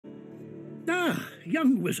Ah,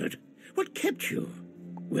 young wizard, what kept you?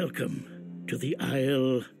 Welcome to the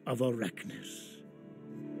Isle of Arachnis.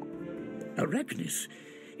 Arachnis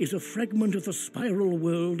is a fragment of the spiral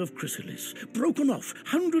world of Chrysalis, broken off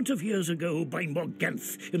hundreds of years ago by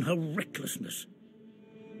Morganth in her recklessness.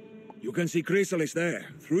 You can see Chrysalis there,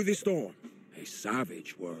 through the storm. A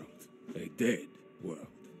savage world, a dead world.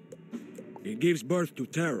 It gives birth to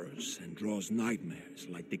terrors and draws nightmares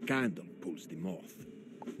like the candle pulls the moth.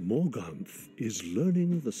 Morganth is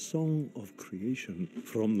learning the song of creation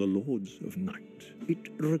from the Lords of Night. It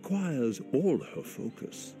requires all her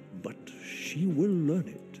focus, but she will learn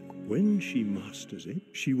it. When she masters it,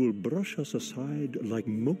 she will brush us aside like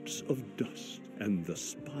motes of dust, and the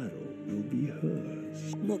spiral will be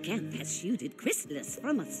hers. Morganth has shielded Chrysalis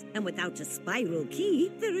from us, and without a spiral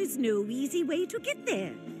key, there is no easy way to get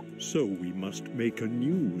there. So we must make a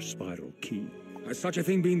new spiral key. Has such a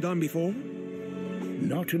thing been done before?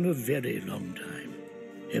 Not in a very long time,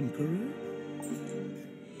 Emperor.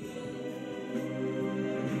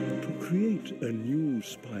 To create a new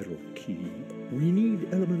spiral key, we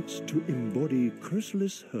need elements to embody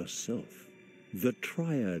Chrysalis herself. The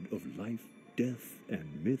triad of life, death,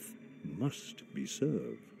 and myth must be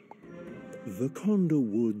served. The Condor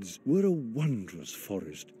Woods were a wondrous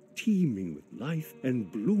forest, teeming with life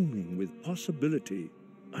and blooming with possibility,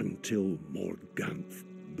 until Morganth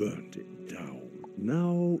burnt it down.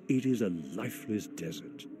 Now it is a lifeless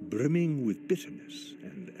desert, brimming with bitterness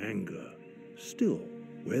and anger. Still,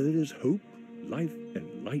 where there is hope, life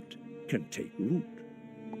and light can take root.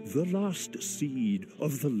 The last seed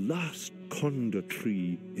of the last Condor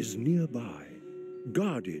tree is nearby.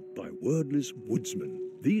 Guarded by wordless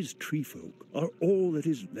woodsmen, these tree folk are all that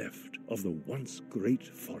is left of the once great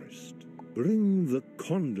forest. Bring the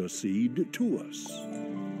Condor seed to us.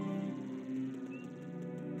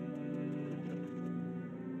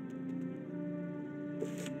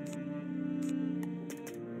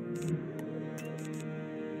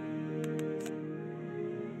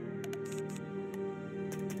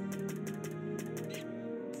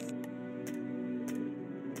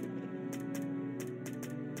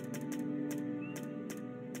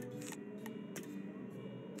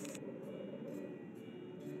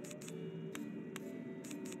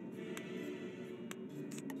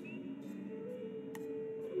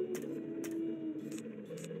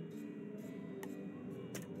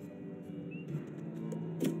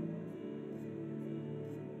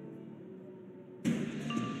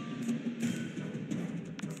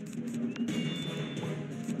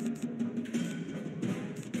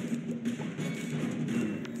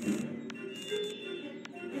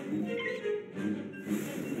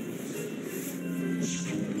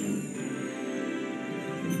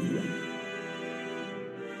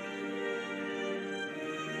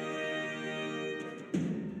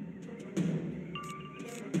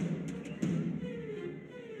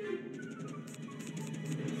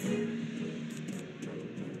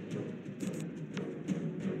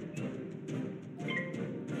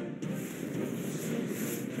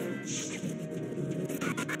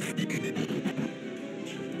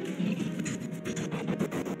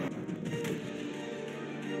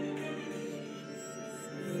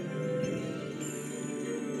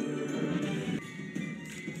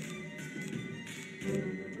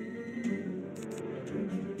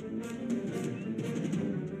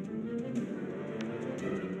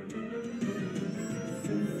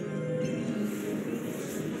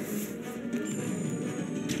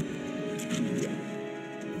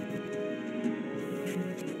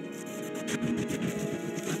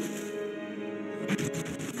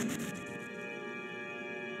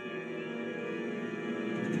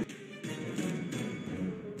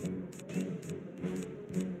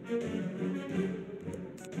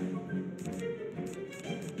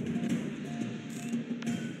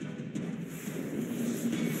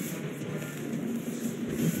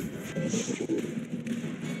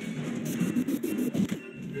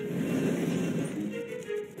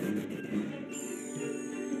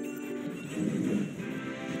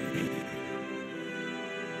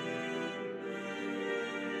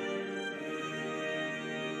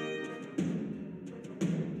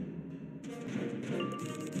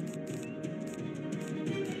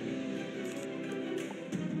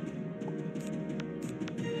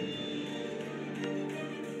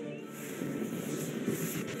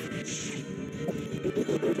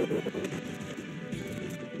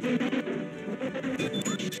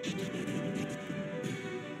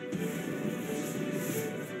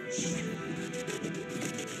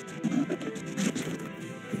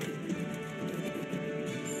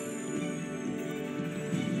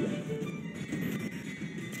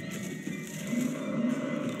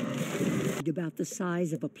 about the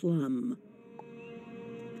size of a plum.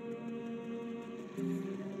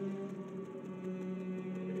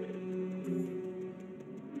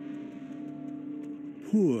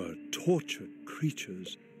 Poor, tortured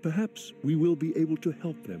creatures. Perhaps we will be able to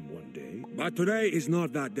help them one day. But today is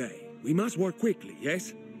not that day. We must work quickly,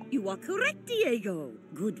 yes? You are correct, Diego.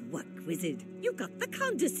 Good work, wizard. You got the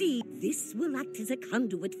conda seed. This will act as a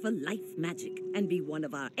conduit for life magic and be one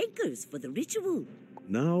of our anchors for the ritual.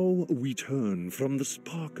 Now we turn from the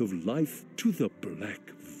spark of life to the black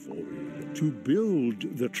void. To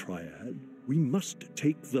build the triad, we must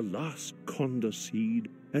take the last conda seed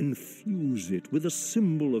and fuse it with a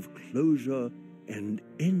symbol of closure and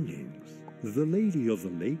endings. The Lady of the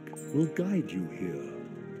Lake will guide you here.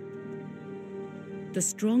 The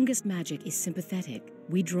strongest magic is sympathetic.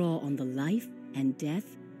 We draw on the life and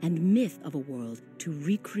death and myth of a world to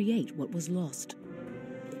recreate what was lost.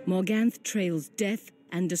 Morganth trails death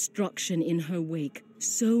and destruction in her wake,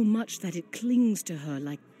 so much that it clings to her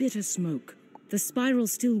like bitter smoke. The spiral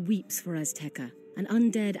still weeps for Azteca. An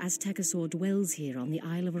undead Aztecosaur dwells here on the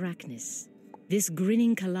Isle of Arachnis. This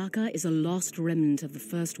grinning Kalaka is a lost remnant of the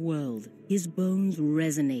First World. His bones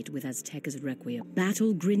resonate with Azteca's requiem.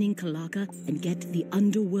 Battle grinning Kalaka and get the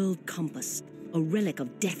Underworld Compass, a relic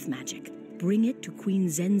of death magic. Bring it to Queen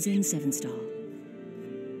Zenzen 7-Star.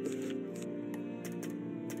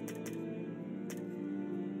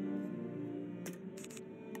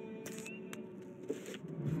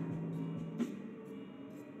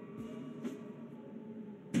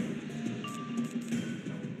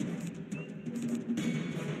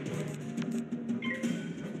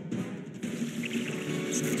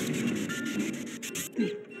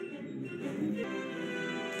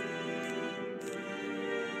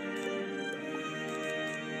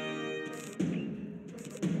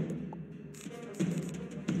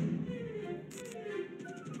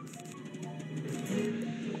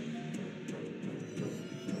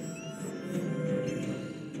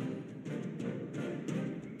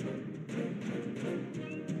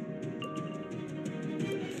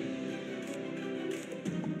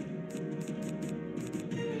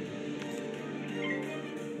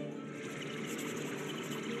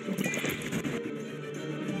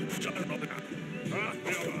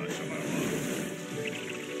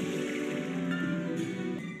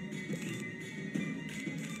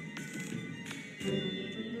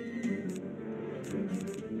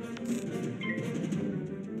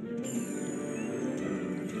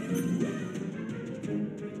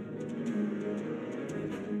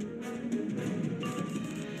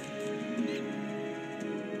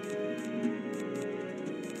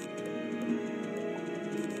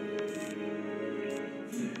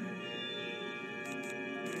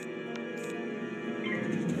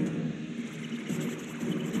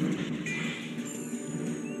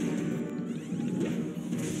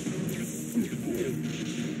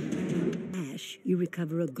 You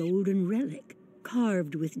recover a golden relic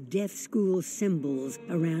carved with death school symbols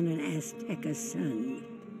around an Azteca sun.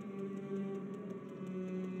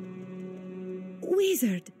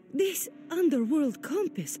 Wizard, this underworld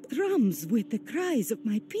compass thrums with the cries of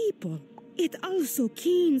my people. It also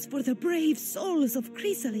keens for the brave souls of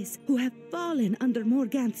Chrysalis who have fallen under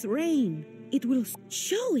Morganth's reign. It will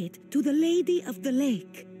show it to the Lady of the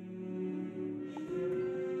Lake.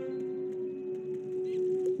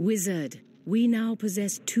 Wizard, we now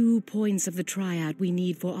possess 2 points of the triad we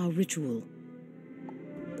need for our ritual.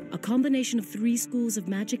 A combination of 3 schools of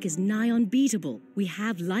magic is nigh unbeatable. We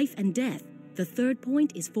have life and death. The 3rd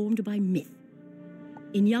point is formed by myth.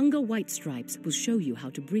 In younger White Stripes, we'll show you how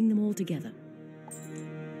to bring them all together.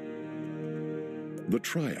 The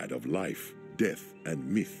triad of life, death, and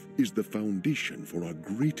myth is the foundation for our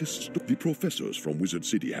greatest The professors from Wizard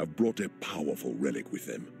City have brought a powerful relic with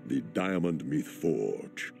them, the Diamond Myth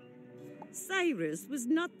Forge. Cyrus was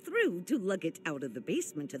not through to lug it out of the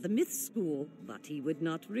basement of the myth school, but he would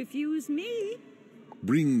not refuse me.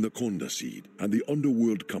 Bring the Conda Seed and the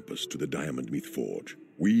Underworld Compass to the Diamond Myth Forge.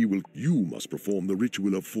 You must perform the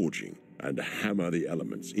ritual of forging and hammer the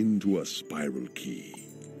elements into a spiral key.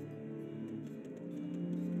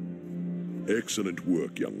 Excellent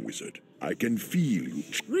work, young wizard. I can feel you.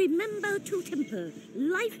 Remember to temper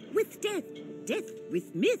life with death, death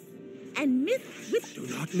with myth, and myth with... Do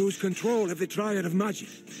not lose control of the triad of magic.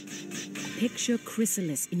 Picture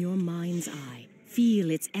Chrysalis in your mind's eye.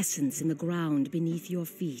 Feel its essence in the ground beneath your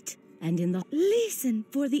feet and in the... Listen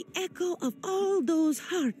for the echo of all those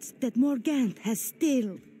hearts that Morganth has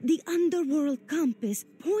stilled. The Underworld Compass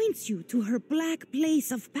points you to her black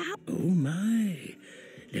place of power. Oh my,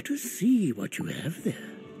 let us see what you have there.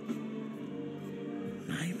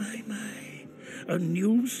 My. a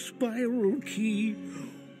new spiral key.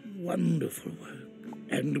 Wonderful work.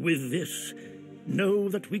 And with this, know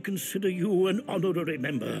that we consider you an honorary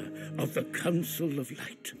member of the Council of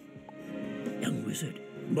Light. Young wizard,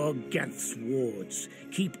 Morganth's wards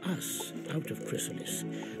keep us out of Chrysalis,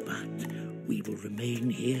 but we will remain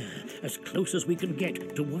here as close as we can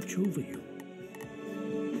get to watch over you.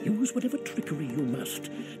 Use whatever trickery you must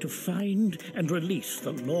to find and release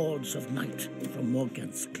the Lords of Night from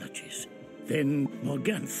Morganth's clutches. Then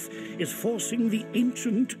Morganth is forcing the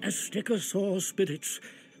ancient Aztecosaur spirits,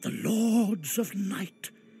 the Lords of Night,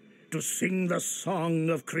 to sing the Song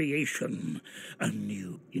of Creation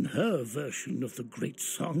anew. In her version of the great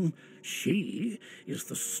song, she is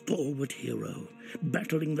the stalwart hero,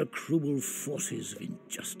 battling the cruel forces of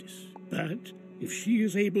injustice. But if she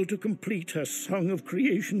is able to complete her Song of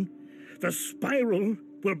Creation, the spiral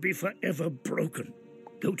will be forever broken.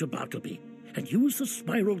 Go to Bartleby and use the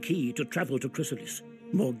spiral key to travel to Chrysalis.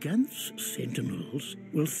 Morganth's sentinels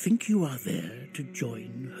will think you are there to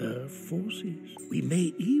join her forces. We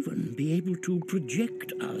may even be able to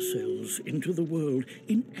project ourselves into the world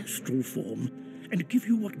in astral form and give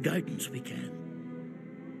you what guidance we can.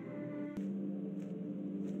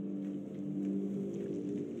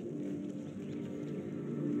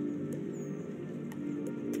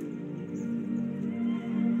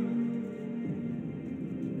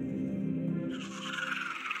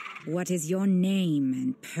 What is your name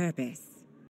and purpose?